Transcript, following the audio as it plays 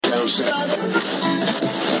Wildcat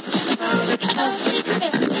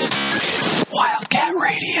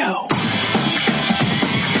Radio.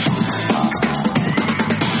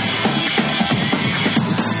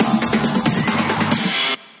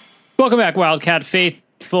 Welcome back, Wildcat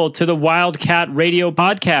faithful, to the Wildcat Radio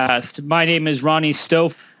podcast. My name is Ronnie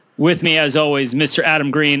Stowe. With me, as always, Mr.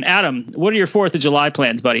 Adam Green. Adam, what are your 4th of July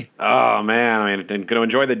plans, buddy? Oh, man. I'm going to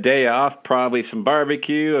enjoy the day off, probably some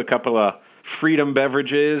barbecue, a couple of freedom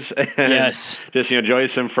beverages, and yes, just enjoy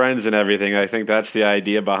some friends and everything. I think that's the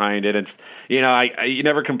idea behind it. And, you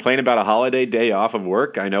never complain about a holiday day off of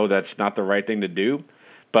work. I know that's not the right thing to do.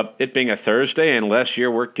 But it being a Thursday, unless your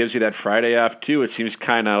work gives you that Friday off too, it seems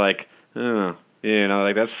kind of like,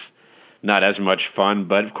 that's not as much fun.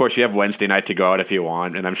 But, of course, you have Wednesday night to go out if you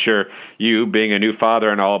want. And I'm sure you, being a new father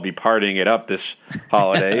and all, will be partying it up this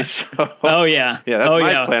holiday. So, oh, yeah. Yeah, that's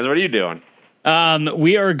my plans. What are you doing?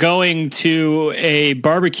 We are going to a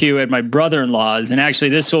barbecue at my brother-in-law's, and actually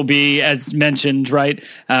this will be, as mentioned, right,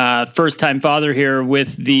 first-time father here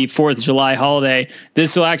with the 4th of July holiday.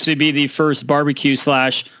 This will actually be the first barbecue /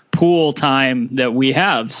 pool time that we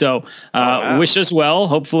have. So wish us well.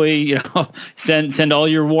 Hopefully, send all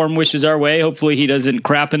your warm wishes our way. Hopefully he doesn't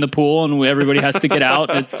crap in the pool and everybody has to get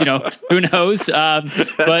out. It's, who knows?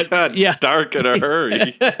 But yeah, dark in a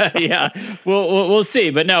hurry. Yeah, we'll see.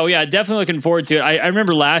 But no, yeah, definitely looking forward to it. I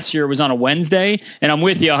remember last year it was on a Wednesday, and I'm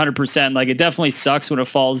with you 100%. Like, it definitely sucks when it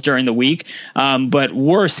falls during the week. But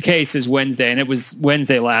worst case is Wednesday, and it was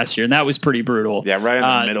Wednesday last year, and that was pretty brutal. Yeah, right in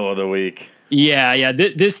the middle of the week. Yeah.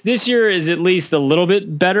 This year is at least a little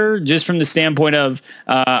bit better, just from the standpoint of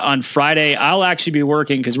on Friday I'll actually be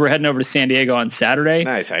working because we're heading over to San Diego on Saturday.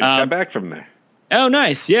 Nice. I just got back from there. Oh,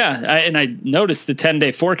 nice. Yeah, and I noticed the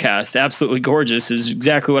 10-day forecast. Absolutely gorgeous. Is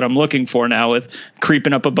exactly what I'm looking for now, with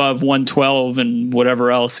creeping up above 112 and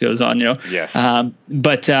whatever else goes on. Yes. I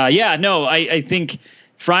think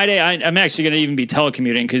Friday, I'm actually going to even be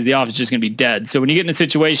telecommuting because the office is just going to be dead. So when you get in a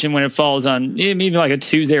situation when it falls on even like a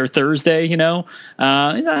Tuesday or Thursday, not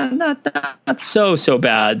so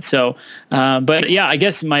bad. So, but yeah, I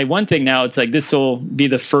guess my one thing now, it's like this will be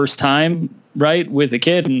the first time, right, with a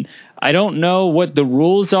kid, and I don't know what the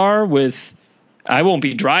rules are with. I won't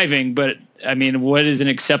be driving, but I mean, what is an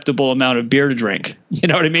acceptable amount of beer to drink? You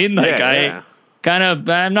know what I mean? Like yeah.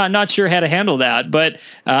 I'm not sure how to handle that, but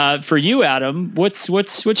for you, Adam, what's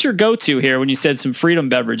your go-to here when you said some freedom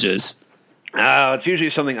beverages? It's usually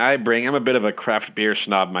something I bring. I'm a bit of a craft beer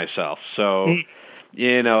snob myself, so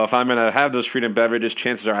if I'm gonna have those freedom beverages,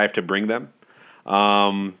 chances are I have to bring them.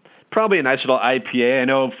 Probably a nice little IPA. I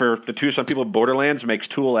know for the Tucson people, Borderlands makes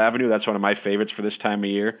Toole Avenue. That's one of my favorites for this time of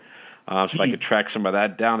year. So if I could track some of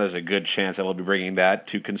that down, there's a good chance I will be bringing that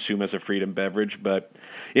to consume as a freedom beverage. But,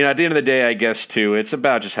 at the end of the day, I guess, too, it's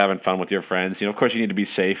about just having fun with your friends. Of course, you need to be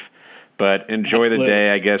safe, but enjoy the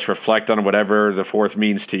day, I guess. Reflect on whatever the 4th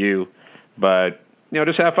means to you. But,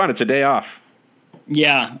 just have fun. It's a day off.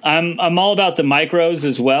 Yeah, I'm all about the micros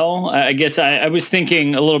as well. I guess I was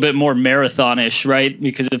thinking a little bit more marathonish, right?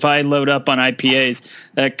 Because if I load up on IPAs,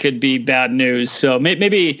 that could be bad news. So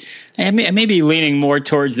maybe leaning more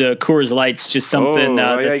towards the Coors Lights, just something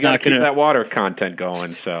that's not going to keep that water content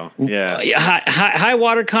going. So high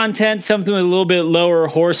water content, something with a little bit lower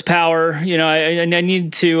horsepower. I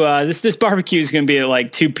need to. This barbecue is going to be at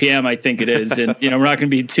like 2 p.m. I think it is, and we're not going to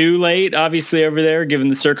be too late, obviously, over there given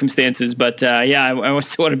the circumstances. But I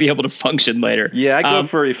still want to be able to function later. Yeah, I go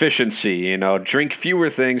for efficiency. Drink fewer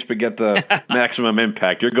things but get the maximum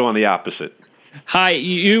impact. You're going the opposite. High,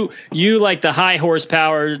 you like the high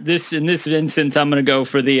horsepower. In this instance, I'm going to go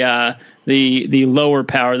for the lower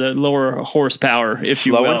power, the lower horsepower, if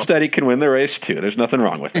you will. Slow and steady can win the race too. There's nothing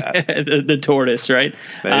wrong with that. the tortoise, right?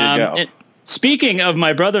 There you go. Speaking of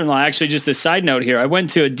my brother-in-law, actually, just a side note here. I went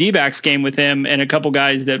to a D-backs game with him and a couple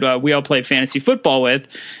guys that we all play fantasy football with,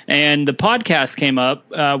 and the podcast came up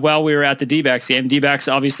while we were at the D-backs game. D-backs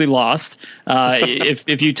obviously lost.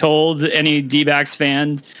 If you told any D-backs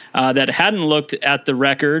fan that hadn't looked at the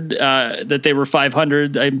record that they were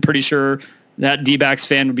 500, I'm pretty sure that D-backs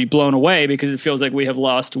fan would be blown away because it feels like we have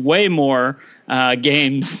lost way more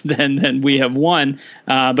games than we have won.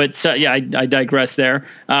 I digress there.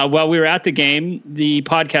 While we were at the game, the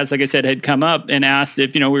podcast, like I said, had come up and asked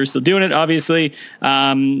if we were still doing it. Obviously,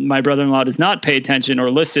 my brother-in-law does not pay attention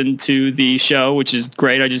or listen to the show, which is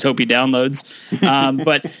great. I just hope he downloads.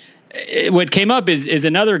 But what came up is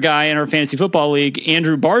another guy in our fantasy football league,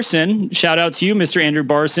 Andrew Barson. Shout out to you, Mr. Andrew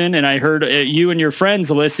Barson. And I heard you and your friends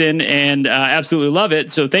listen and absolutely love it.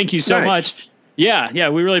 So thank you so much. Yeah,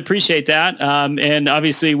 we really appreciate that. And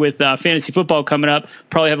obviously with fantasy football coming up,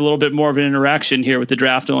 probably have a little bit more of an interaction here with the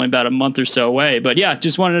draft only about a month or so away. But yeah,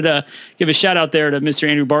 just wanted to give a shout out there to Mr.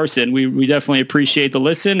 Andrew Barson. We definitely appreciate the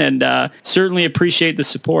listen and certainly appreciate the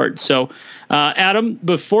support. So Adam,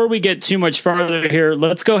 before we get too much farther here,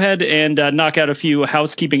 let's go ahead and knock out a few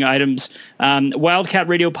housekeeping items. Wildcat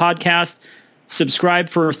Radio Podcast. Subscribe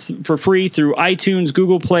for free through iTunes,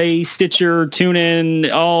 Google Play, Stitcher, TuneIn,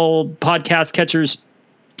 all podcast catchers.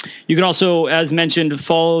 You can also, as mentioned,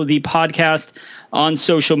 follow the podcast on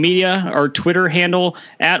social media, our Twitter handle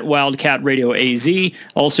at Wildcat Radio AZ,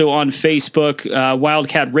 also on Facebook,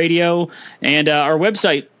 Wildcat Radio, and our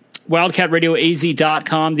website,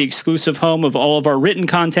 wildcatradioaz.com, the exclusive home of all of our written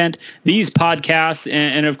content, these podcasts,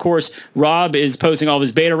 and of course, Rob is posting all of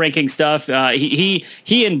his beta ranking stuff. He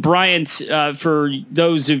and Bryant, for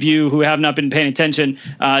those of you who have not been paying attention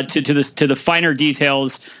to the finer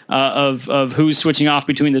details of who's switching off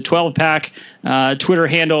between the 12-pack Twitter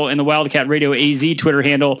handle and the Wildcat Radio AZ Twitter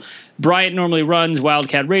handle. Bryant normally runs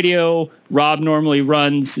Wildcat Radio. Rob normally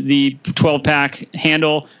runs the 12-pack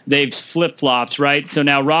handle. They've flip-flopped, right? So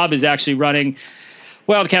now Rob is actually running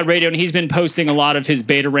Wildcat Radio, and he's been posting a lot of his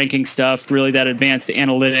beta ranking stuff, really that advanced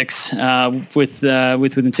analytics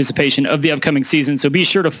with anticipation of the upcoming season. So be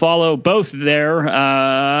sure to follow both there.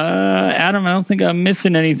 Adam, I don't think I'm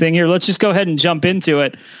missing anything here. Let's just go ahead and jump into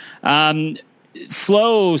it.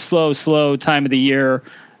 Slow time of the year.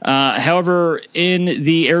 However, in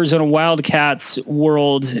the Arizona Wildcats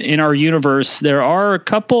world, in our universe, there are a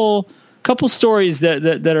couple stories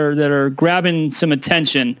that are grabbing some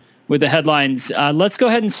attention with the headlines. Let's go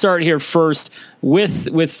ahead and start here first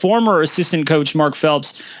with former assistant coach Mark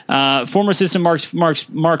Phelps. Former assistant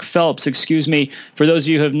Mark Phelps, excuse me. For those of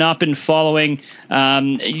you who have not been following,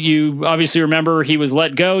 you obviously remember he was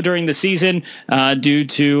let go during the season due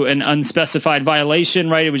to an unspecified violation,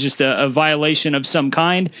 right? It was just a violation of some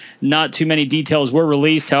kind. Not too many details were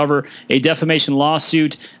released. However, a defamation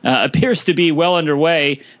lawsuit appears to be well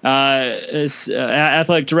underway.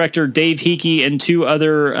 Athletic director Dave Hickey and two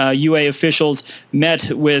other UA officials met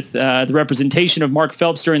with the representation of Mark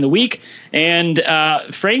Phelps during the week. And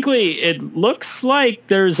frankly, it looks like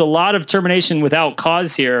there's a lot of termination without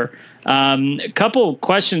cause here. A couple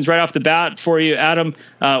questions right off the bat for you, Adam.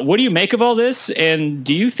 What do you make of all this? And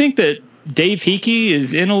do you think that Dave Hickey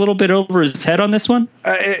is in a little bit over his head on this one?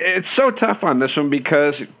 It's so tough on this one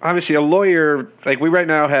because obviously a lawyer, like we right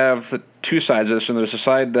now have the two sides of this, and there's a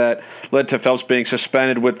side that led to Phelps being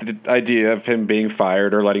suspended with the idea of him being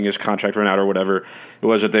fired or letting his contract run out or whatever it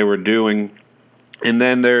was that they were doing. And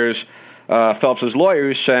then there's Phelps'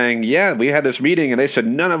 lawyers saying, yeah, we had this meeting, and they said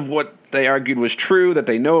none of what they argued was true, that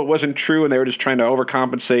they know it wasn't true, and they were just trying to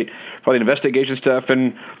overcompensate for the investigation stuff.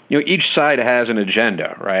 And, each side has an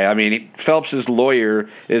agenda, right? I mean, Phelps' lawyer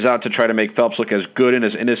is out to try to make Phelps look as good and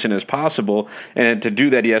as innocent as possible, and to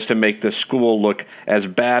do that, he has to make the school look as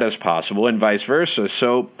bad as possible, and vice versa.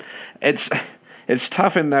 So it's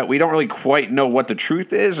tough in that we don't really quite know what the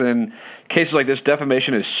truth is, and cases like this,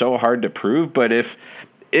 defamation is so hard to prove. But if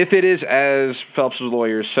it is as Phelps'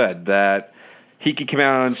 lawyer said, that he could come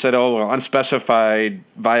out and said, unspecified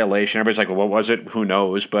violation, everybody's like, well, what was it? Who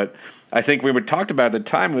knows? But I think we talked about at the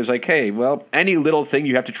time was like, hey, well, any little thing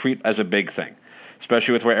you have to treat as a big thing,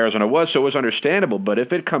 especially with where Arizona was, so it was understandable. But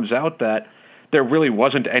if it comes out that there really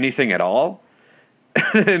wasn't anything at all,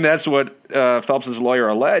 and that's what Phelps' lawyer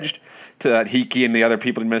alleged, to that Hickey and the other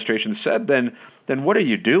people in the administration said, then what are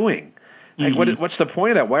you doing? Like, what's the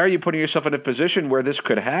point of that? Why are you putting yourself in a position where this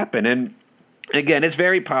could happen? And again, it's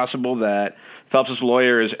very possible that Phelps'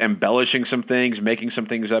 lawyer is embellishing some things, making some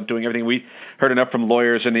things up, doing everything. We heard enough from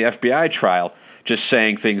lawyers in the FBI trial just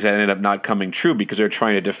saying things that ended up not coming true because they're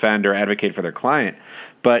trying to defend or advocate for their client.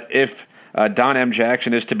 But if Don M.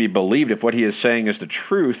 Jackson is to be believed, if what he is saying is the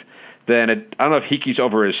truth, then I don't know if Hickey's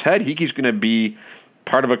over his head. Hickey's going to be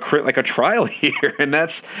part of a trial here, and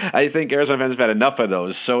I think Arizona fans have had enough of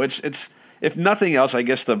those. So it's if nothing else, I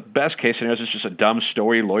guess the best case scenario is it's just a dumb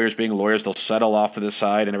story. Lawyers being lawyers, they'll settle off to the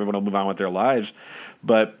side, and everyone will move on with their lives.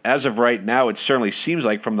 But as of right now, it certainly seems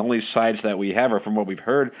like from the only sides that we have, or from what we've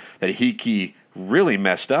heard, that Hickey really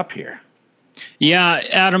messed up here. Yeah,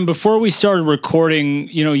 Adam, before we started recording,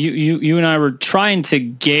 you and I were trying to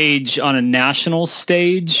gauge on a national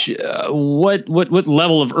stage what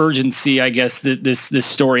level of urgency, I guess, this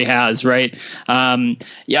story has, right? I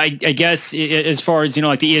guess as far as,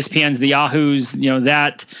 like the ESPNs, the Yahoos,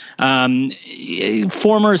 that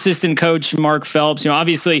former assistant coach Mark Phelps,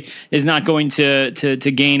 obviously is not going to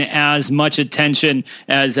gain as much attention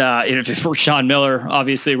as for Sean Miller,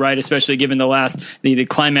 obviously, right? Especially given the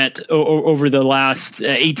climate over over the last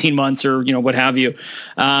 18 months or, what have you.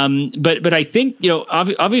 But I think,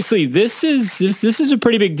 obviously this is a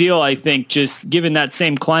pretty big deal, I think, just given that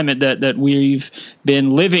same climate that we've been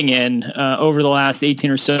living in over the last 18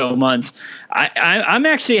 or so months. I'm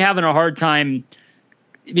actually having a hard time,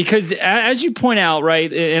 because as you point out,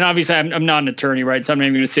 right, and obviously I'm not an attorney, right, so I'm not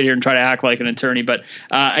even going to sit here and try to act like an attorney, but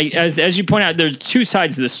as you point out, there's two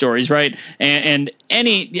sides to the stories, right, and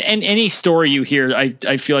any story you hear,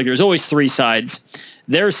 I feel like there's always three sides: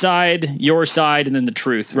 their side, your side, and then the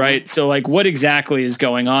truth, right? So like, what exactly is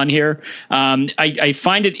going on here? I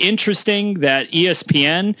find it interesting that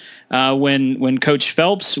ESPN, when Coach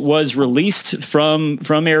Phelps was released from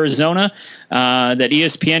Arizona, that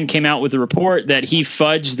ESPN came out with a report that he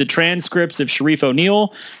fudged the transcripts of Sharif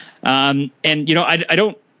O'Neal. And, I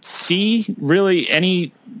don't see really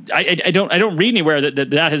any, I don't read anywhere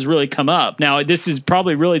that has really come up. Now, this is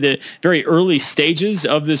probably really the very early stages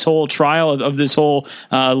of this whole trial, of this whole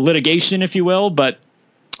litigation, if you will. But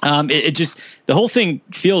it just, the whole thing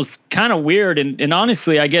feels kind of weird. And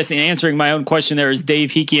honestly, I guess in answering my own question there is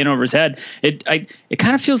Dave Hickey in over his head. It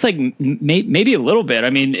kind of feels like maybe a little bit. I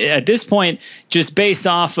mean, at this point, just based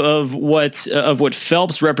off of what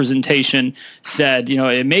Phelps' representation said,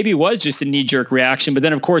 it maybe was just a knee-jerk reaction. But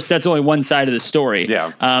then, of course, that's only one side of the story.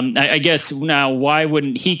 Yeah. I guess now, why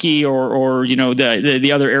wouldn't Hickey or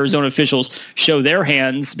the other Arizona officials show their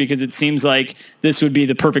hands? Because it seems like this would be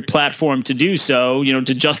the perfect platform to do so,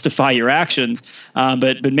 to justify your actions.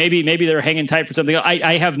 But maybe they're hanging tight for something.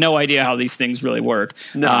 I have no idea how these things really work.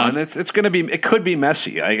 No, and it's going to be, it could be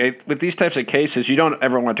messy. With these types of cases, you don't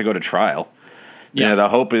ever want to go to trial. Yeah. The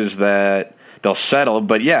hope is that they'll settle.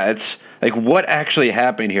 But yeah, it's like, what actually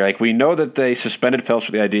happened here? Like, we know that they suspended Phelps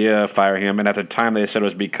with the idea of firing him, and at the time they said it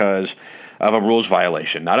was because of a rules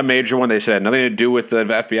violation, not a major one. They said it had nothing to do with the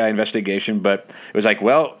FBI investigation, but it was like,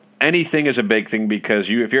 well, anything is a big thing because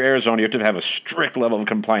if you're Arizona, you have to have a strict level of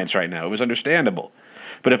compliance right now. It was understandable.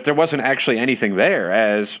 But if there wasn't actually anything there,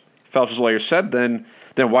 as Phelps' lawyer said, then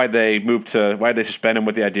why'd they suspend him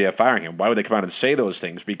with the idea of firing him? Why would they come out and say those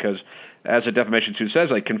things? Because as the defamation suit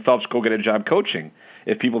says, like, can Phelps go get a job coaching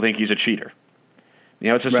if people think he's a cheater?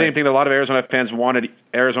 It's the same thing that a lot of Arizona fans wanted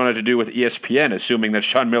Arizona to do with ESPN, assuming that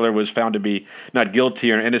Sean Miller was found to be not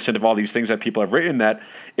guilty or innocent of all these things that people have written, that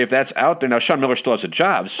if that's out there, now Sean Miller still has a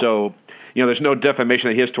job. So, there's no defamation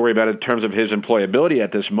that he has to worry about in terms of his employability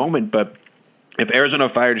at this moment. But if Arizona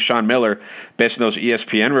fired Sean Miller based on those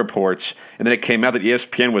ESPN reports, and then it came out that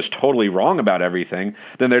ESPN was totally wrong about everything,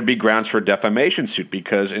 then there'd be grounds for a defamation suit.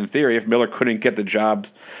 Because in theory, if Miller couldn't get the job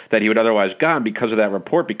that he would otherwise gotten because of that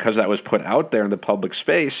report, because that was put out there in the public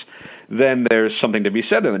space, then there's something to be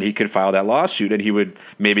said then that he could file that lawsuit and he would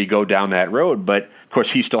maybe go down that road. But of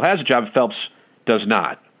course, he still has a job. Phelps does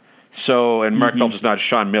not. So, and Mark Phelps is not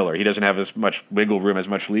Sean Miller. He doesn't have as much wiggle room, as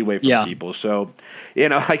much leeway for people. So,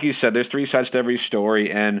 like you said, there's three sides to every story,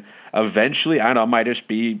 and eventually, I don't know, it might just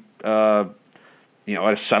be, a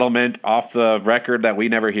settlement off the record that we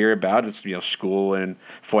never hear about. It's, school and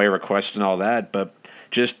FOIA requests and all that. But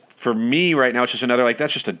just for me right now, it's just another,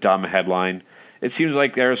 that's just a dumb headline. It seems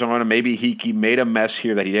like Arizona, maybe he made a mess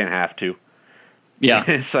here that he didn't have to. Yeah.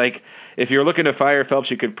 It's like, if you're looking to fire Phelps,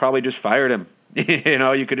 you could probably just fire him.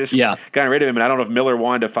 You could just get rid of him. And I don't know if Miller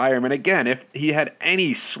wanted to fire him. And again, if he had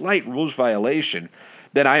any slight rules violation,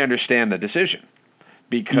 then I understand the decision.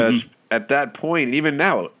 Because at that point, even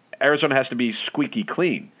now, Arizona has to be squeaky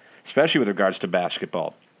clean, especially with regards to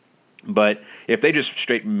basketball. But if they just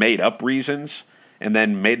straight made up reasons and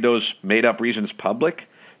then made those made up reasons public,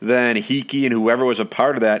 then Hickey and whoever was a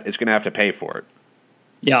part of that is going to have to pay for it.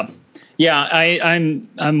 Yeah. Yeah,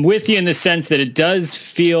 I'm with you in the sense that it does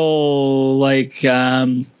feel like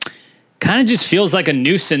kind of just feels like a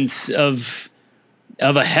nuisance of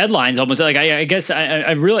a headlines almost. Like I guess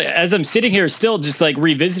I really, as I'm sitting here still just like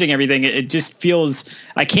revisiting everything, it just feels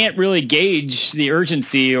I can't really gauge the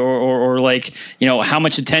urgency or like, how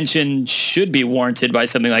much attention should be warranted by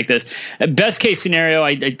something like this. Best case scenario,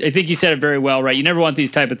 I think you said it very well, right? You never want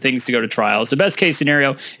these type of things to go to trial. So best case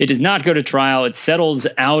scenario, it does not go to trial. It settles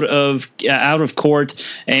out of court,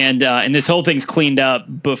 and this whole thing's cleaned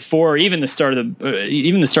up before even the start of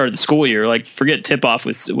the school year. Like, forget tip off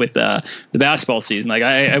with the basketball season. Like,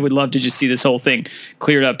 I would love to just see this whole thing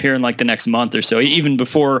cleared up here in like the next month or so, even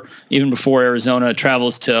before Arizona travels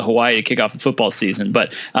to Hawaii to kick off the football season.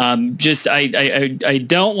 But I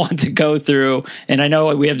don't want to go through, and I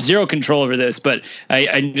know we have zero control over this, but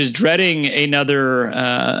I'm just dreading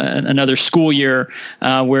another school year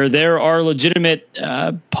where there are legitimate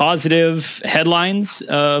positive headlines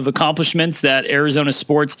of accomplishments that Arizona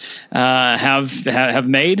sports have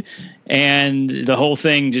made. and the whole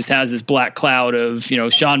thing just has this black cloud of,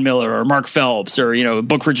 Sean Miller or Mark Phelps or,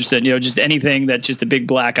 Book Richardson, just anything that's just a big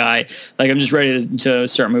black eye. Like, I'm just ready to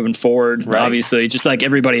start moving forward, obviously, just like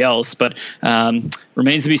everybody else, but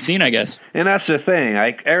remains to be seen, I guess. And that's the thing.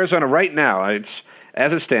 Like, Arizona right now, it's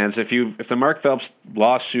as it stands, if the Mark Phelps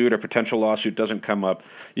lawsuit or potential lawsuit doesn't come up,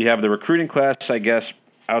 you have the recruiting class, I guess,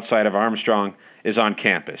 outside of Armstrong is on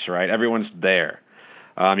campus, right? Everyone's there.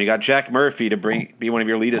 You got Jack Murphy to be one of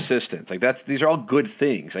your lead assistants. Like, these are all good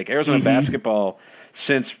things. Like, Arizona basketball,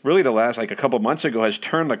 since really the last, like, a couple months ago, has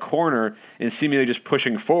turned the corner and seemingly just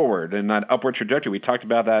pushing forward and that upward trajectory. We talked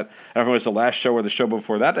about that. I don't know if it was the last show or the show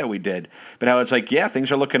before that we did, but how it's like, yeah,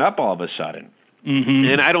 things are looking up all of a sudden.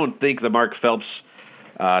 And I don't think the Mark Phelps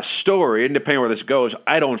story, and depending on where this goes,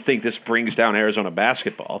 I don't think this brings down Arizona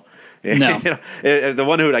basketball. No. The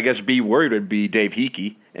one who would, I guess, be worried would be Dave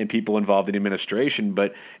Hickey and people involved in administration,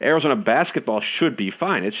 but Arizona basketball should be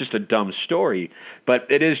fine. It's just a dumb story, but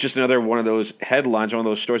it is just another one of those headlines, one of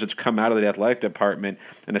those stories that's come out of the athletic department,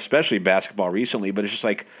 and especially basketball recently, but it's just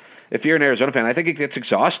like, if you're an Arizona fan, I think it gets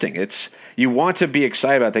exhausting. You want to be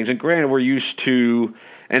excited about things, and granted, we're used to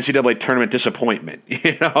NCAA tournament disappointment,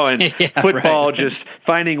 and football just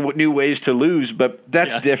finding new ways to lose, but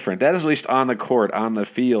that's different. That is at least on the court, on the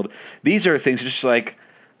field. These are things just like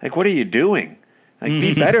what are you doing? Like,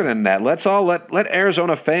 be better than that. Let's all let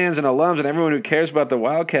Arizona fans and alums and everyone who cares about the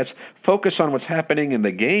Wildcats focus on what's happening in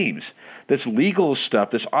the games. This legal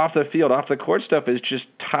stuff, this off the field, off the court stuff is just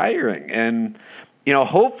tiring. And,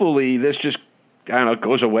 hopefully this just,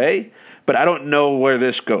 goes away. But I don't know where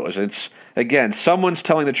this goes. It's, again, someone's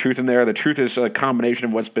telling the truth in there. The truth is a combination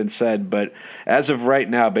of what's been said. But as of right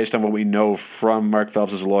now, based on what we know from Mark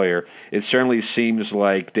Phelps' lawyer, it certainly seems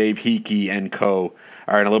like Dave Hickey and co.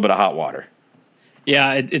 are in a little bit of hot water.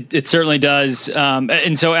 Yeah, it certainly does.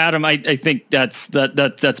 And so, Adam, I think that's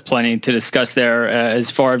plenty to discuss there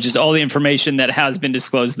as far as just all the information that has been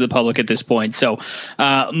disclosed to the public at this point. So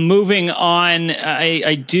moving on,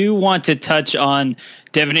 I do want to touch on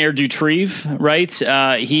Devonaire Doutrive, right?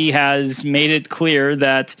 He has made it clear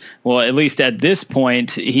that, well, at least at this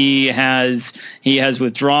point, he has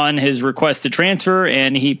withdrawn his request to transfer,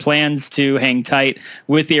 and he plans to hang tight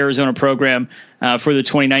with the Arizona program for the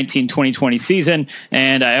 2019-2020 season.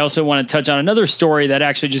 And I also want to touch on another story that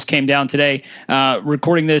actually just came down today,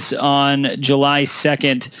 recording this on July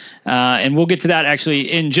 2nd. And we'll get to that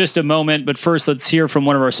actually in just a moment. But first, let's hear from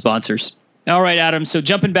one of our sponsors. All right, Adam. So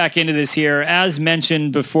jumping back into this here, as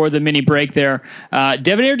mentioned before the mini break there,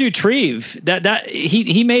 Devonaire Doutrive, that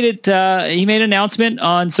he made it. He made an announcement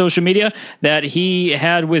on social media that he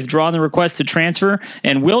had withdrawn the request to transfer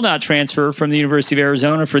and will not transfer from the University of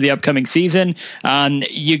Arizona for the upcoming season.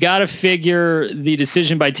 You got to figure the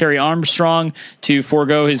decision by Terry Armstrong to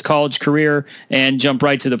forego his college career and jump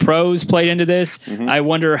right to the pros played into this. I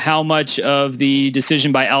wonder how much of the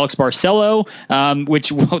decision by Alex Barcelo,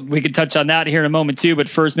 which we could touch on that here in a moment too, but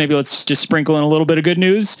first maybe let's just sprinkle in a little bit of good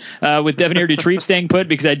news with Devonaire Doutrive staying put,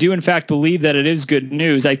 because I do in fact believe that it is good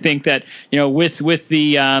news. I think that with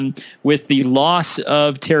the loss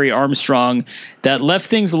of Terry Armstrong, that left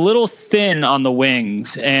things a little thin on the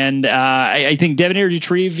wings, and I think Devonaire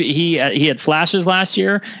Doutrive, he had flashes last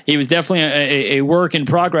year. He was definitely a work in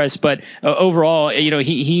progress, but overall,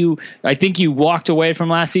 I think you walked away from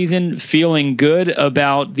last season feeling good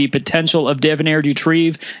about the potential of Devonaire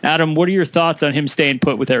Doutrive. Adam, what are your thoughts on him staying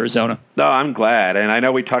put with Arizona? No, I'm glad, and I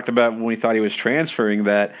know we talked about when we thought he was transferring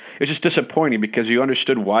that it was just disappointing because you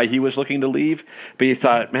understood why he was looking to leave, but you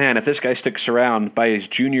thought, man, if this guy sticks around by his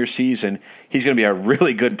junior season, he's going to be a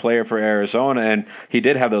really good player for Arizona, and he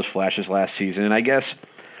did have those flashes last season. And I guess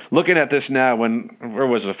looking at this now, where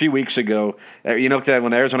was it, a few weeks ago, that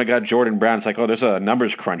when Arizona got Jordan Brown, it's like, oh, there's a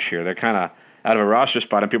numbers crunch here. They're kind of out of a roster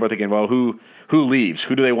spot, and people are thinking, well, who leaves?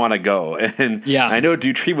 Who do they want to go? And I know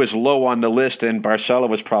Doutrive was low on the list, and Barcelo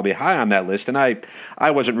was probably high on that list, and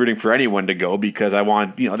I wasn't rooting for anyone to go because I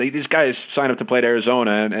want, these guys sign up to play at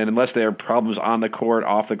Arizona, and unless there are problems on the court,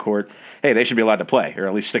 off the court, hey, they should be allowed to play, or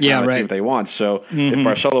at least stick around the team if they want. So if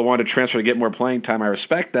Barcelo wanted to transfer to get more playing time, I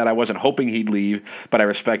respect that. I wasn't hoping he'd leave, but I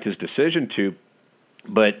respect his decision to.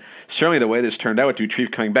 But certainly the way this turned out with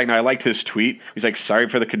Doutrive coming back. Now, I liked his tweet. He's like, sorry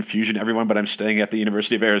for the confusion, everyone, but I'm staying at the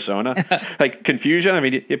University of Arizona. Like, confusion? I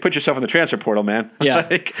mean, you put yourself in the transfer portal, man. Yeah,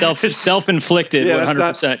 like, self-inflicted,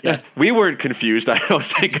 100%. We weren't confused, I don't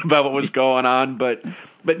think, about what was going on. But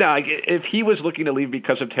But no, like, if he was looking to leave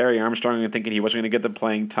because of Terry Armstrong and thinking he wasn't going to get the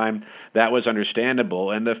playing time, that was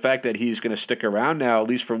understandable. And the fact that he's going to stick around now, at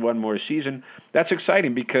least for one more season, that's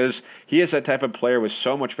exciting because he is that type of player with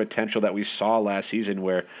so much potential that we saw last season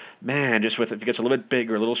where, man, just if he gets a little bit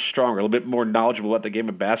bigger, a little stronger, a little bit more knowledgeable about the game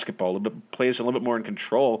of basketball, plays a little bit more in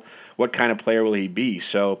control, what kind of player will he be?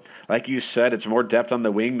 So, like you said, it's more depth on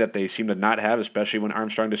the wing that they seem to not have, especially when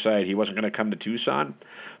Armstrong decided he wasn't going to come to Tucson.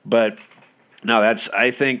 But no,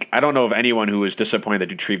 I don't know of anyone who was disappointed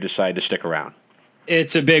that Dutrieve decided to stick around.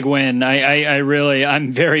 It's a big win.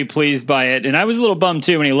 I'm very pleased by it. And I was a little bummed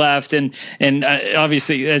too when he left. And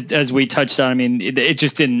obviously, as we touched on, I mean, it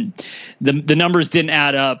just didn't, the numbers didn't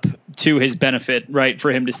add up to his benefit, right,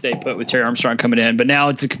 for him to stay put with Terry Armstrong coming in. But now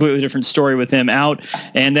it's a completely different story with him out.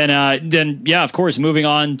 And then yeah, of course, moving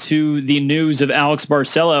on to the news of Alex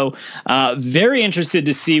Barcelo. Very interested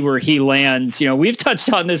to see where he lands. You know, we've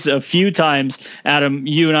touched on this a few times, Adam,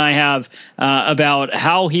 you and I have, about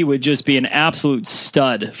how he would just be an absolute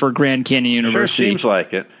stud for Grand Canyon University. Sure seems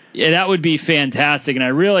like it. Yeah, that would be fantastic, and I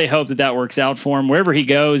really hope that works out for him wherever he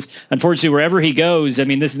goes. Unfortunately, wherever he goes, I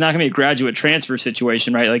mean, this is not going to be a graduate transfer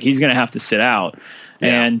situation, right? Like, he's going to have to sit out.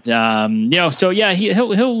 Yeah. And, so, yeah,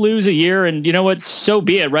 he'll lose a year, and you know what? So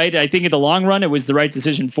be it, right? I think in the long run, it was the right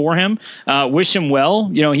decision for him. Wish him well.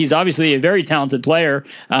 You know, he's obviously a very talented player.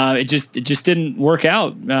 It just didn't work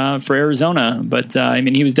out for Arizona. But, I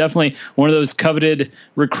mean, he was definitely one of those coveted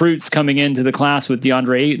recruits coming into the class with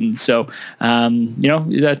DeAndre Ayton. So,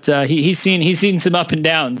 he's seen some up and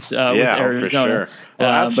downs with Arizona. For sure.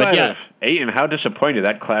 Well, outside of Ayton, how disappointed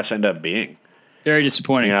that class ended up being. Very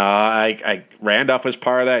disappointing. You know, Randolph was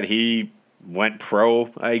part of that. He went pro,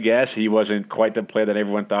 I guess. He wasn't quite the player that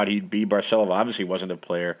everyone thought he'd be. Barcelo obviously wasn't the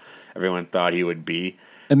player everyone thought he would be.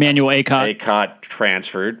 Emmanuel Acott. Acott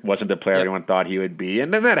transferred, wasn't the player everyone thought he would be.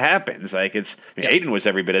 And then that happens. Like, Ayton was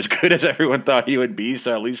every bit as good as everyone thought he would be,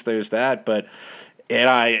 so at least there's that. But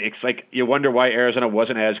it's like you wonder why Arizona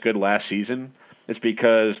wasn't as good last season. It's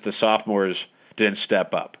because the sophomores didn't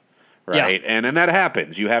step up. Right, and that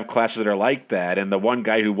happens. You have classes that are like that, and the one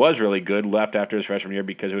guy who was really good left after his freshman year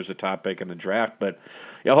because it was the top pick in the draft. But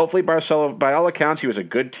hopefully Barcelo, by all accounts, he was a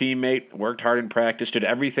good teammate, worked hard in practice, did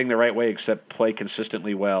everything the right way except play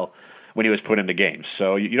consistently well when he was put into games.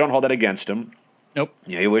 So you don't hold that against him. Nope.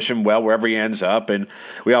 You wish him well wherever he ends up, and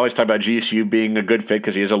we always talk about GSU being a good fit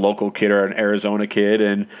because he is a local kid or an Arizona kid,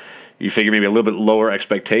 and you figure maybe a little bit lower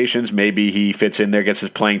expectations. Maybe he fits in there, gets his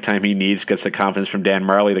playing time he needs, gets the confidence from Dan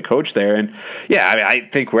Marley, the coach there. And, I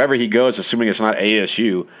think wherever he goes, assuming it's not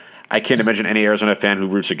ASU, I can't imagine any Arizona fan who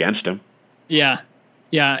roots against him. Yeah,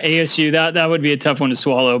 ASU, that would be a tough one to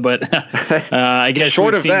swallow. But I guess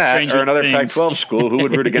short of that, or another Pac-12 school, who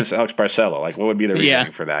would root against Alex Barcelo? Like, what would be the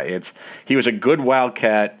reasoning for that? He was a good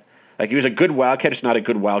Wildcat. Like, he was a good Wildcat, just not a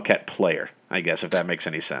good Wildcat player, I guess, if that makes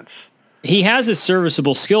any sense. He has a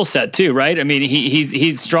serviceable skill set too, right? I mean,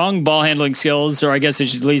 he's strong ball handling skills, or I guess I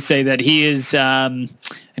should at least say that he is.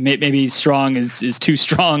 Maybe strong is too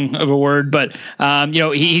strong of a word, but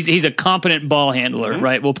he's a competent ball handler,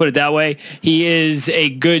 right? We'll put it that way. He is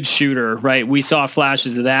a good shooter, right? We saw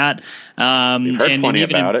flashes of that. You've heard plenty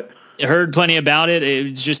about it. Heard plenty about it. It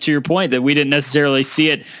was just to your point that we didn't necessarily see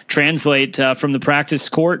it translate from the practice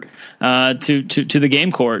court to the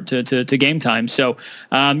game court to game time. So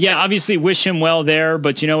obviously wish him well there.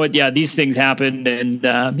 But you know what? Yeah, these things happen, and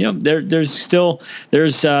there's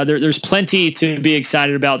plenty to be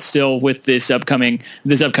excited about still with this upcoming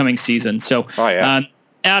season. So. Oh, yeah.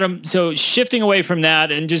 Adam, so shifting away from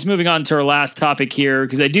that and just moving on to our last topic here,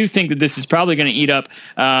 because I do think that this is probably going to eat up,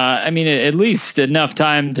 at least enough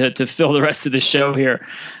time to fill the rest of the show here.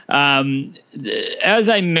 As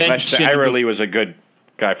I mentioned, Ira Lee was a good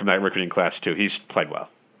guy from that recruiting class too. He's played well.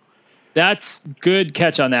 That's good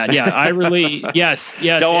catch on that. Yeah, Ira Lee. Yes.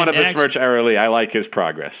 Don't want to besmirch Ira Lee. I like his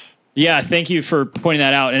progress. Yeah, thank you for pointing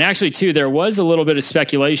that out. And actually, too, there was a little bit of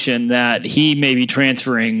speculation that he may be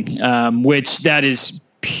transferring, which that is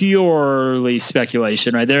purely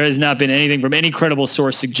speculation, right? There has not been anything from any credible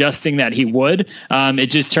source suggesting that he would. It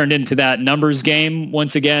just turned into that numbers game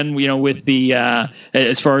once again, with the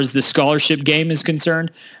as far as the scholarship game is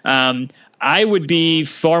concerned. I would be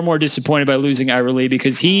far more disappointed by losing Ira Lee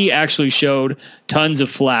because he actually showed tons of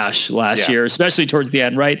flash last year, especially towards the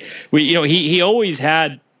end, right? He always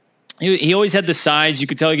had He always had the size. You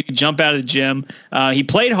could tell he could jump out of the gym. He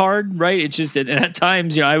played hard, right? It's just that at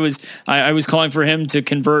times, I was calling for him to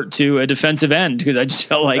convert to a defensive end because I just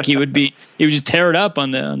felt like he would just tear it up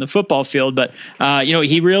on the football field. But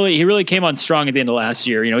he really came on strong at the end of last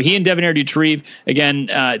year. He and Devonaire Doutrive again.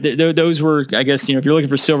 Those were, I guess, if you're looking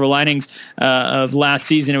for silver linings of last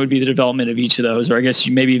season, it would be the development of each of those, or I guess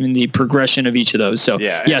maybe even the progression of each of those. So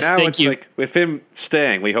yes, thank you. Like, with him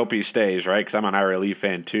staying, we hope he stays, right? Because I'm an Ira Lee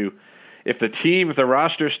fan too. If the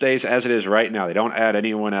roster stays as it is right now, they don't add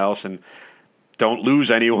anyone else and don't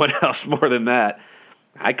lose anyone else more than that,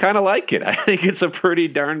 I kind of like it. I think it's a pretty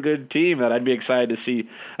darn good team that I'd be excited to see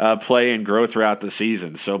play and grow throughout the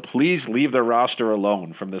season. So please leave the roster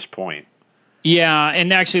alone from this point. Yeah,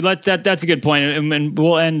 and actually, that's a good point, and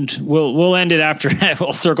we'll end it after.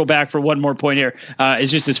 We'll circle back for one more point here.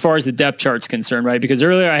 Is just as far as the depth chart's concerned, right? Because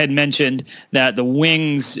earlier I had mentioned that the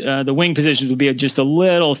wing positions would be just a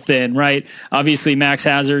little thin, right? Obviously, Max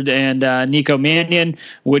Hazard and Nico Mannion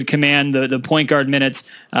would command the point guard minutes.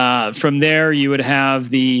 From there, you would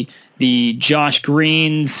have the Josh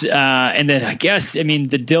Greens, and then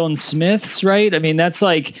the Dylan Smiths, right? I mean, that's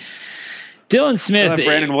like. Dylan Smith,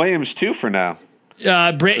 Brandon Williams too for now.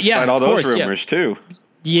 Despite all those rumors too.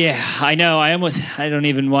 Yeah, I know. I don't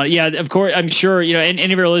even want. Yeah, of course. I'm sure and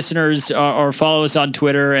any of our listeners or follow us on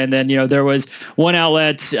Twitter. And then there was one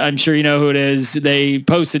outlet. I'm sure you know who it is. They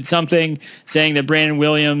posted something saying that Brandon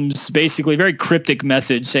Williams, basically a very cryptic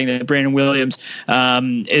message saying that Brandon Williams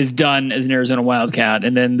is done as an Arizona Wildcat.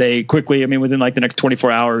 And then they quickly, within like the next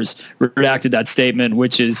 24 hours, redacted that statement,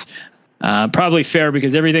 which is. Probably fair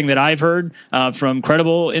because everything that I've heard from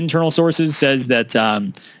credible internal sources says that,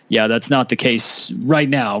 that's not the case right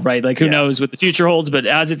now, right? Like who knows what the future holds, but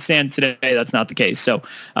as it stands today, that's not the case. So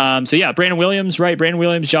Brandon Williams, right? Brandon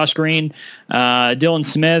Williams, Josh Green, Dylan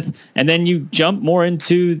Smith, and then you jump more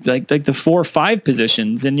into like the 4 or 5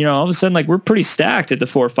 positions, and all of a sudden we're pretty stacked at the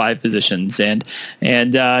 4 or 5 positions, and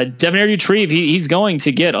Devonaire Doutrive, he's going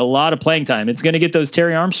to get a lot of playing time. It's going to get those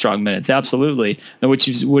Terry Armstrong minutes, absolutely, which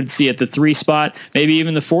you would see at the 3 spot, maybe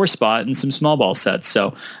even the 4 spot in some small ball sets.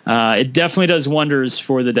 So it definitely does wonders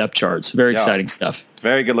for the depth charts. Very exciting stuff.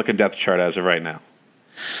 Very good looking depth chart as of right now.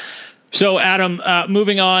 So, Adam,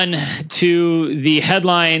 moving on to the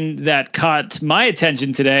headline that caught my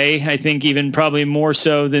attention today, I think even probably more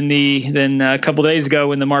so than a couple days ago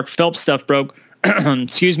when the Mark Phelps stuff broke.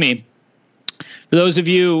 Excuse me. For those of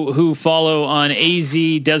you who follow on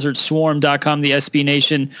azdesertswarm.com, the SB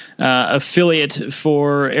Nation affiliate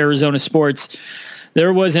for Arizona sports,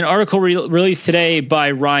 there was an article released today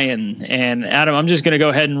by Ryan. And Adam, I'm just going to go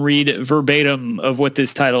ahead and read verbatim of what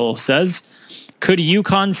this title says. Could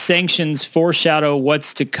UConn sanctions foreshadow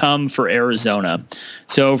what's to come for Arizona?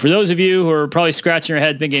 So for those of you who are probably scratching your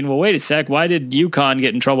head thinking, well, wait a sec, why did UConn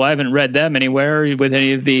get in trouble? I haven't read them anywhere with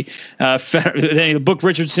any of the Book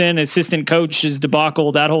Richardson assistant coach's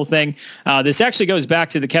debacle, that whole thing. This actually goes back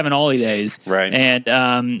to the Kevin Ollie days. Right. And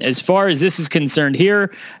as far as this is concerned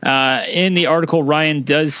here, in the article, Ryan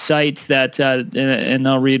does cite that, and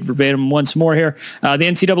I'll read verbatim once more here. The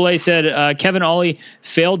NCAA said Kevin Ollie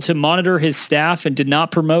failed to monitor his staff and did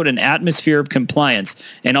not promote an atmosphere of compliance,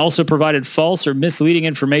 and also provided false or misleading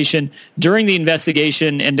information during the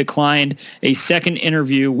investigation and declined a second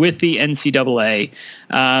interview with the NCAA.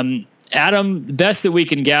 Adam, best that we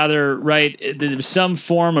can gather, right, there's some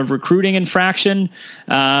form of recruiting infraction.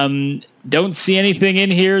 Don't see anything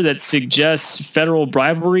in here that suggests federal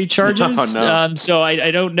bribery charges. No. So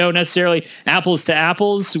I don't know necessarily apples to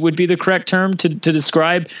apples would be the correct term to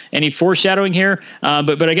describe any foreshadowing here.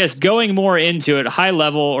 But I guess going more into it, high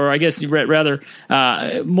level, or I guess rather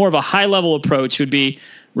more of a high level approach would be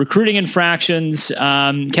recruiting infractions.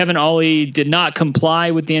 Kevin Ollie did not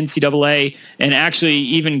comply with the NCAA and actually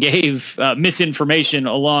even gave misinformation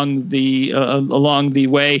along the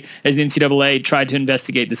way as the NCAA tried to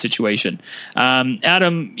investigate the situation.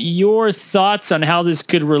 Adam, your thoughts on how this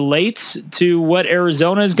could relate to what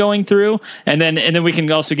Arizona is going through, and then we can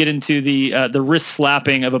also get into the wrist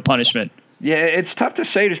slapping of a punishment. Yeah, it's tough to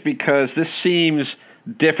say just because this seems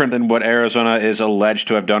different than what Arizona is alleged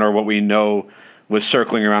to have done or what we know was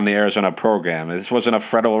circling around the Arizona program. This wasn't a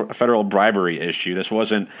federal bribery issue. This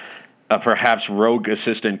wasn't a perhaps rogue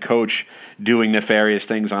assistant coach doing nefarious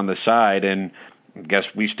things on the side. And I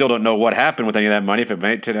guess we still don't know what happened with any of that money, if it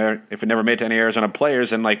never made to any Arizona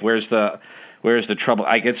players. And where's the trouble?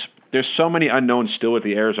 There's so many unknowns still with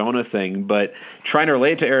the Arizona thing. But trying to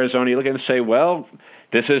relate to Arizona, you look at it and say, well,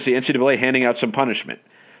 this is the NCAA handing out some punishment.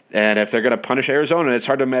 And if they're going to punish Arizona, it's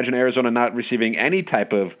hard to imagine Arizona not receiving any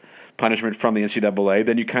type of punishment from the NCAA,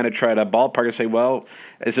 then you kind of try to ballpark and say, well,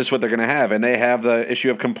 is this what they're going to have? And they have the issue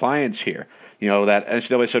of compliance here. You know, that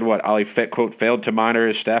NCAA said what? Ali, quote, failed to monitor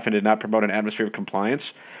his staff and did not promote an atmosphere of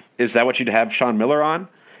compliance. Is that what you'd have Sean Miller on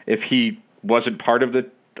if he wasn't part of the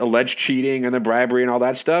alleged cheating and the bribery and all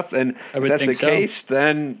that stuff? And if that's the case,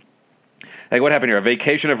 then like what happened here? A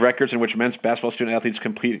vacation of records in which men's basketball student athletes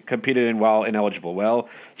competed in while ineligible. Well,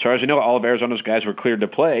 as far as we know, all of Arizona's guys were cleared to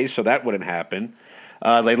play, so that wouldn't happen.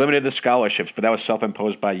 They limited the scholarships, but that was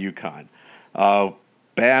self-imposed by UConn. A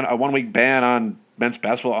 1-week ban on men's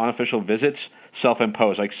basketball unofficial visits,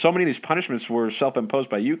 self-imposed. Like so many of these punishments were self-imposed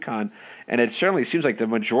by UConn, and it certainly seems like the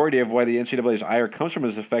majority of why the NCAA's ire comes from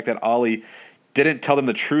is the fact that Ali didn't tell them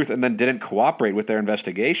the truth and then didn't cooperate with their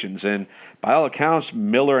investigations. And by all accounts,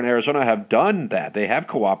 Miller and Arizona have done that. They have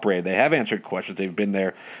cooperated. They have answered questions. They've been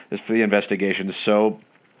there for the investigations. So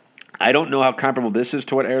I don't know how comparable this is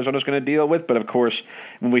to what Arizona's going to deal with, but of course,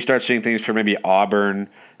 when we start seeing things for maybe Auburn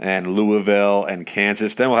and Louisville and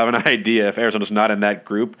Kansas, then we'll have an idea. If Arizona's not in that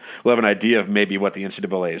group, we'll have an idea of maybe what the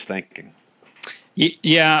NCAA is thinking.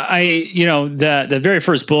 Yeah, the very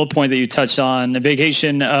first bullet point that you touched on, the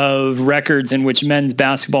vacation of records in which men's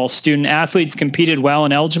basketball student athletes competed while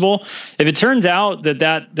ineligible. If it turns out that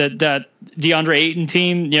DeAndre Ayton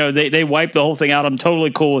team, they wiped the whole thing out, I'm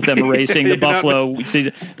totally cool with them erasing the Buffalo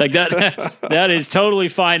season. Like that, that is totally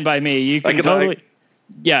fine by me. You can totally.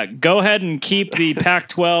 Yeah, go ahead and keep the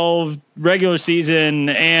Pac-12 regular season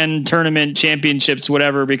and tournament championships,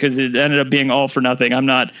 whatever, because it ended up being all for nothing. I'm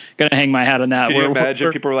not going to hang my hat on that. Can you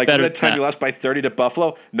imagine people were like, that time you lost by 30 to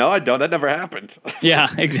Buffalo? No, I don't. That never happened. Yeah,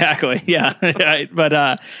 exactly. Yeah. But,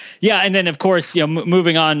 and then, of course,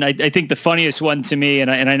 moving on, I think the funniest one to me,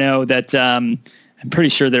 and I know that I'm pretty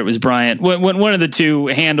sure that it was Bryant. When one of the two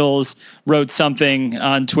handles wrote something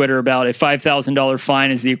on Twitter about a $5,000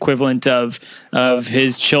 fine is the equivalent of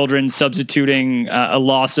his children substituting a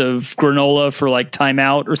loss of granola for like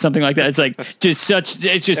timeout or something like that. It's like it's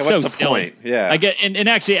just so silly. Point? Yeah. I get and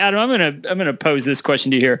actually, Adam, I'm gonna pose this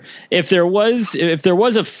question to you here. If there was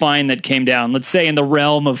a fine that came down, let's say in the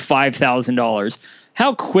realm of $5,000.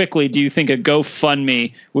 How quickly do you think a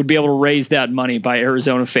GoFundMe would be able to raise that money by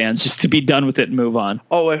Arizona fans just to be done with it and move on?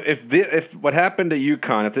 Oh, if what happened to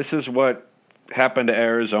UConn, if this is what happened to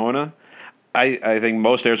Arizona, I think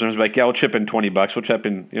most Arizonans are like, yeah, we'll chip in $20, we'll chip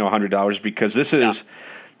in $100 because this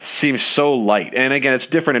seems so light. And again, it's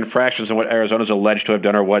different infractions than what Arizona's alleged to have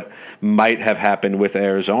done or what might have happened with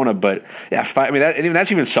Arizona. But yeah, that's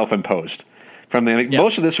even self-imposed.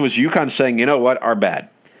 Most of this was UConn saying, you know what, our bad.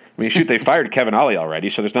 I mean, shoot, they fired Kevin Ollie already,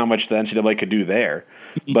 so there's not much the NCAA could do there.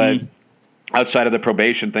 But outside of the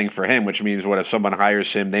probation thing for him, which means if someone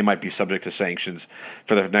hires him, they might be subject to sanctions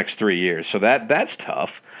for the next 3 years. So that's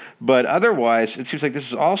tough. But otherwise, it seems like this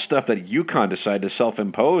is all stuff that UConn decided to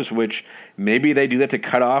self-impose, which maybe they do that to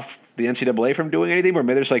cut off the NCAA from doing anything, or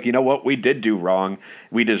maybe they're just like, you know what, we did do wrong.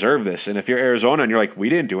 We deserve this. And if you're Arizona and you're like, we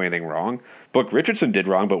didn't do anything wrong. Book Richardson did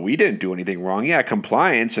wrong, but we didn't do anything wrong. Yeah,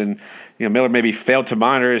 compliance, and Miller maybe failed to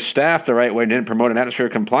monitor his staff the right way and didn't promote an atmosphere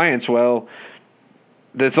of compliance. Well,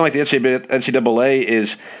 it's not like the NCAA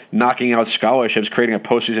is knocking out scholarships, creating a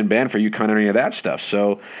postseason ban for UConn or any of that stuff.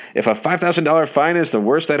 So if a $5,000 fine is the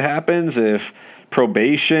worst that happens, if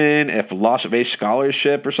probation, if loss of a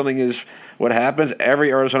scholarship or something is what happens,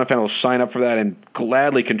 every Arizona fan will sign up for that and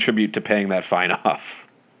gladly contribute to paying that fine off.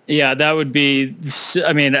 Yeah, that would be,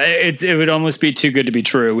 it would almost be too good to be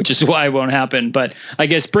true, which is why it won't happen. But I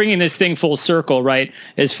guess bringing this thing full circle, right,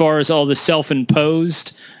 as far as all the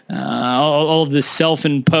self-imposed, all of the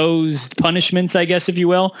self-imposed punishments, I guess, if you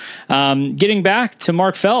will, getting back to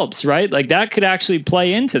Mark Phelps, right, like that could actually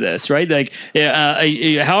play into this, right? Like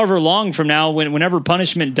however long from now, whenever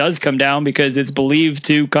punishment does come down, because it's believed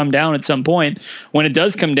to come down at some point, when it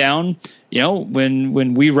does come down,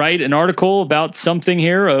 when we write an article about something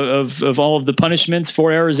here of all of the punishments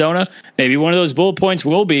for Arizona, maybe one of those bullet points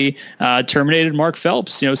will be terminated Mark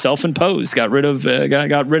Phelps, self-imposed, got rid of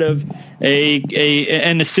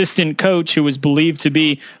an assistant coach who was believed to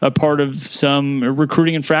be a part of some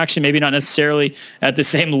recruiting infraction, maybe not necessarily at the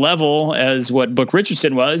same level as what Book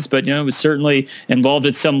Richardson was, but it was certainly involved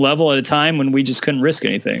at some level at a time when we just couldn't risk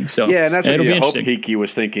anything. So yeah, and that's what I hope Hickey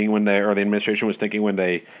was thinking or the administration was thinking when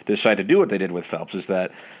they decided to do what they did with Phelps, is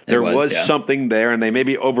that there was something there, and they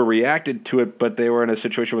maybe overreacted to it, but they were in a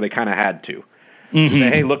situation where they kind of had to. Say,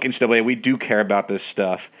 hey, look, NCAA, we do care about this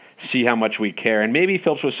stuff. See how much we care. And maybe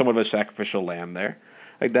Phelps was somewhat of a sacrificial lamb there.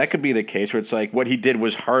 Like, that could be the case where it's like what he did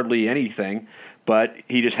was hardly anything, but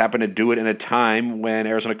he just happened to do it in a time when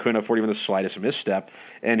Arizona couldn't afford even the slightest misstep,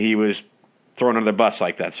 and he was thrown under the bus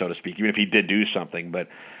like that, so to speak, even if he did do something. But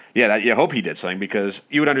Yeah, you hope he did something because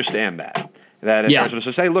you would understand that. That if Arizona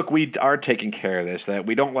says, hey, look, we are taking care of this, that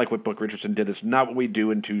we don't like what Book Richardson did. It's not what we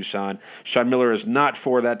do in Tucson. Sean Miller is not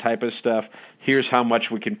for that type of stuff. Here's how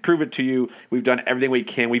much we can prove it to you. We've done everything we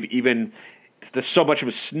can. We've even, there's so much of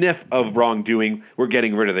a sniff of wrongdoing, we're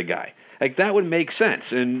getting rid of the guy. Like, that would make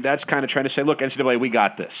sense. And that's kind of trying to say, look, NCAA, we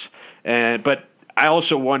got this. But I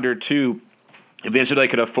also wonder, too, if the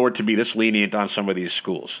NCAA could afford to be this lenient on some of these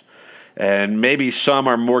schools. And maybe some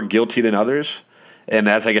are more guilty than others. And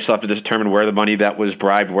that's, I guess, they'll have to determine where the money that was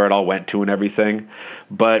bribed, where it all went to and everything.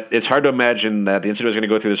 But it's hard to imagine that the NCAA is going to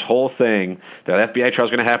go through this whole thing. That FBI trial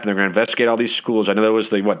is going to happen. They're going to investigate all these schools. I know there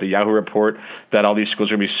was the Yahoo report that all these schools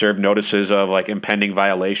are going to be served notices of, like, impending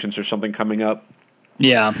violations or something coming up.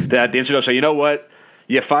 Yeah. That the NCAA will say, you know what?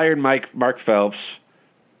 You fired Mark Phelps.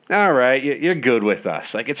 All right, you're good with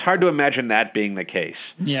us. Like, it's hard to imagine that being the case.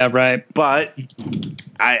 Yeah, right. But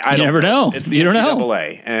I you never know. It's the you don't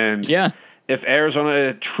NCAA. know. And yeah. If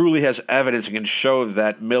Arizona truly has evidence and can show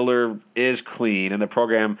that Miller is clean and the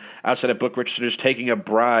program outside of Book Richardson is taking a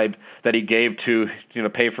bribe that he gave to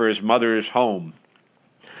pay for his mother's home,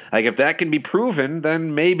 like if that can be proven,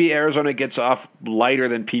 then maybe Arizona gets off lighter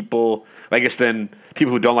than people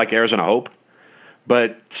who don't like Arizona hope.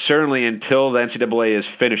 But certainly until the NCAA is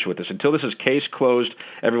finished with this, until this is case closed,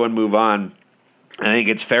 everyone move on, I think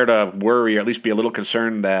it's fair to worry or at least be a little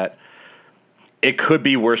concerned that it could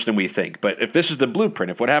be worse than we think. But if this is the blueprint,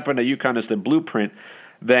 if what happened to UConn is the blueprint,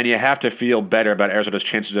 then you have to feel better about Arizona's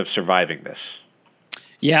chances of surviving this.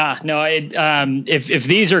 Yeah, no. If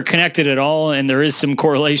these are connected at all, and there is some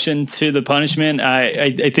correlation to the punishment,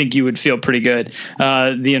 I think you would feel pretty good.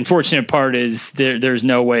 The unfortunate part is there's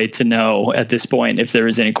no way to know at this point if there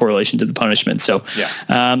is any correlation to the punishment. So,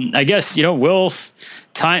 I guess we'll.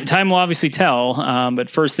 Time will obviously tell, but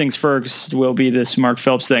first things first will be this Mark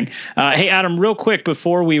Phelps thing. Hey, Adam, real quick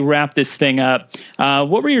before we wrap this thing up,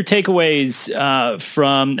 what were your takeaways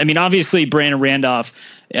from? I mean, obviously Brandon Randolph.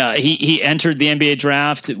 He entered the NBA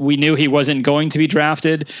draft. We knew he wasn't going to be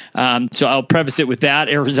drafted, so I'll preface it with that.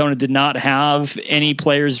 Arizona did not have any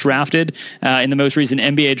players drafted in the most recent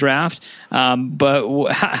NBA draft.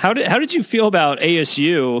 But how did you feel about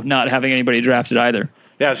ASU not having anybody drafted either?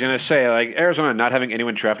 Yeah, I was going to say, like, Arizona not having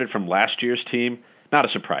anyone drafted from last year's team, not a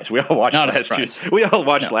surprise. We all watched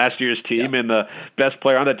last year's team, and the best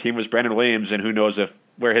player on that team was Brandon Williams, and who knows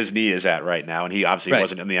where his knee is at right now, and he obviously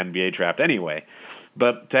wasn't in the NBA draft anyway.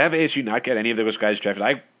 But to have ASU not get any of those guys drafted,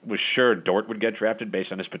 I was sure Dort would get drafted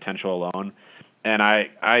based on his potential alone. And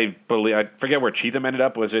I believe, I forget where Cheatham ended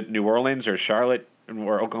up. Was it New Orleans or Charlotte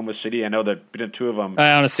or Oklahoma City? I know that the two of them.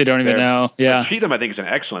 I honestly don't even know. Yeah. But Cheatham, I think, is an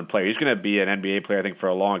excellent player. He's going to be an NBA player, I think, for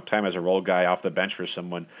a long time as a role guy off the bench for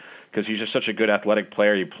someone because he's just such a good athletic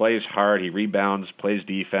player. He plays hard. He rebounds, plays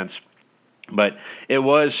defense. But it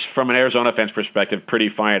was, from an Arizona fan's perspective, pretty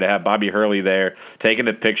funny to have Bobby Hurley there taking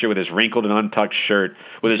the picture with his wrinkled and untucked shirt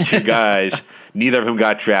with his two guys, neither of whom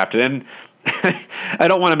got drafted. And I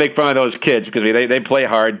don't want to make fun of those kids because they play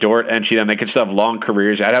hard, Dort and Cheatham. They can still have long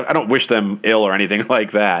careers. I don't wish them ill or anything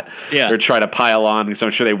like that. Yeah. Or try to pile on because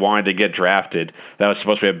I'm sure they wanted to get drafted. That was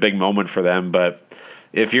supposed to be a big moment for them. But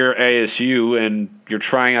if you're ASU and you're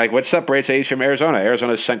trying, like, what separates ASU from Arizona?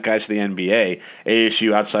 Arizona's sent guys to the NBA.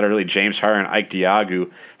 ASU, outside of really James Harden and Ike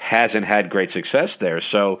Diagu, hasn't had great success there.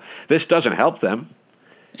 So this doesn't help them.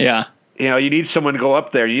 Yeah. You need someone to go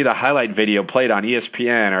up there. You need a highlight video played on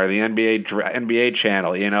ESPN or the NBA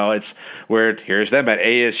channel. It's where here's them at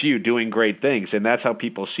ASU doing great things, and that's how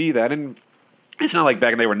people see that. And it's not like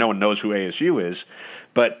back in the day where no one knows who ASU is.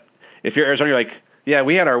 But if you're Arizona, you're like, yeah,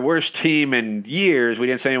 we had our worst team in years. We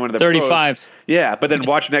didn't send anyone to the 35. pros. Yeah, but then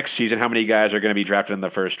watch next season how many guys are going to be drafted in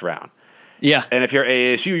the first round. Yeah. And if you're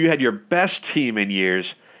ASU, you had your best team in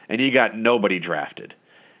years, and you got nobody drafted.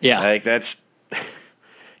 Yeah. Like, that's...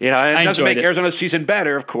 it doesn't make Arizona's season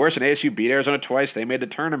better, of course, and ASU beat Arizona twice. They made the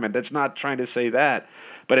tournament. That's not trying to say that.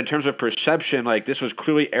 But in terms of perception, like, this was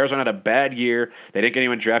clearly Arizona had a bad year. They didn't get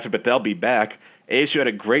anyone drafted, but they'll be back. ASU had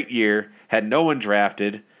a great year, had no one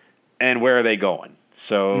drafted, and where are they going?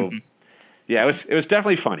 So, yeah, it was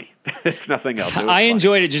definitely funny, if nothing else. I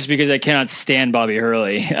enjoyed it just because I cannot stand Bobby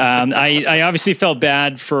Hurley. I obviously felt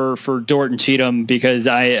bad for Dort and Cheatham because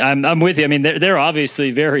I'm with you. I mean, they're obviously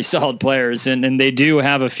very solid players, and they do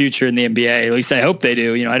have a future in the NBA. At least I hope they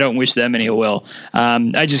do. I don't wish them any ill will.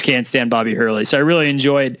 I just can't stand Bobby Hurley. So I really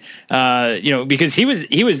enjoyed, because he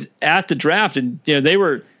was at the draft, and they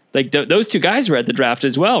were. Like those two guys were at the draft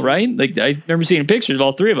as well, right? Like I remember seeing pictures of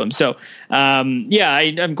all three of them. So, I'm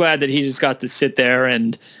glad that he just got to sit there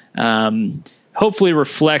and, hopefully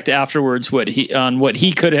reflect afterwards what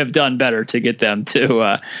he could have done better to get them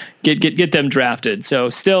to get them drafted. So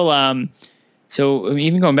still, so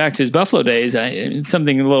even going back to his Buffalo days, it's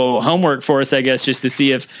something, a little homework for us, I guess, just to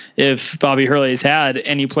see if Bobby Hurley has had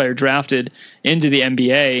any player drafted into the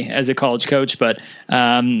NBA as a college coach. But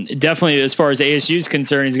definitely, as far as ASU is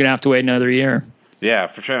concerned, he's going to have to wait another year. Yeah,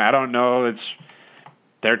 for sure. I don't know. It's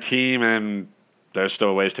their team, and there's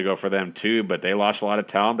still ways to go for them too. But they lost a lot of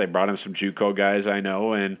talent. They brought in some JUCO guys, I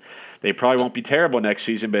know, and they probably won't be terrible next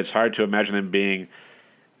season. But it's hard to imagine them being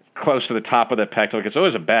close to the top of the Pac-12, because it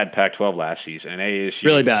was a bad Pac-12 last season. And ASU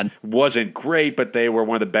really bad. Wasn't great, but they were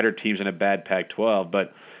one of the better teams in a bad Pac-12.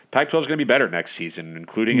 But Pac-12 is going to be better next season,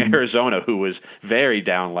 including Arizona, who was very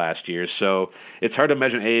down last year. So it's hard to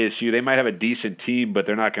imagine ASU. They might have a decent team, but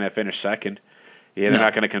they're not going to finish second. Yeah, they're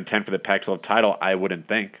not going to contend for the Pac-12 title, I wouldn't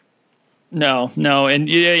think. No. And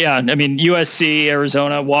yeah. I mean, USC,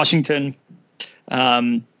 Arizona, Washington,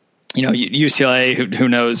 UCLA, who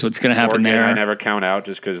knows what's going to happen there. I never count out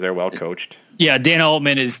just because they're well coached. Yeah, Dan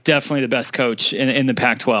Altman is definitely the best coach in the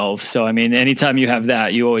Pac-12. So, I mean, anytime you have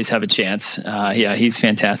that, you always have a chance. Yeah, he's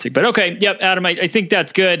fantastic. But okay, yep, Adam, I think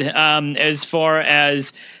that's good as far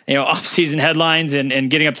as off-season headlines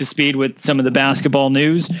and getting up to speed with some of the basketball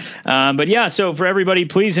news. But yeah, so for everybody,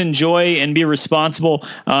 please enjoy and be responsible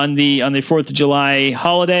on the 4th of July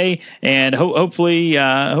holiday. And hopefully,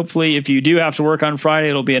 if you do have to work on Friday,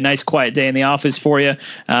 it'll be a nice quiet day in the office for you.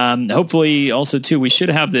 Hopefully, also too, we should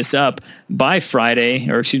have this up by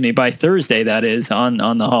Thursday, that is, on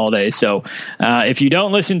the holiday. So if you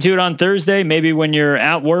don't listen to it on Thursday, maybe when you're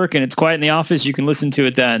at work and it's quiet in the office, you can listen to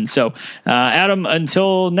it then. So Adam,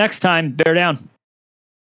 until next time, bear down.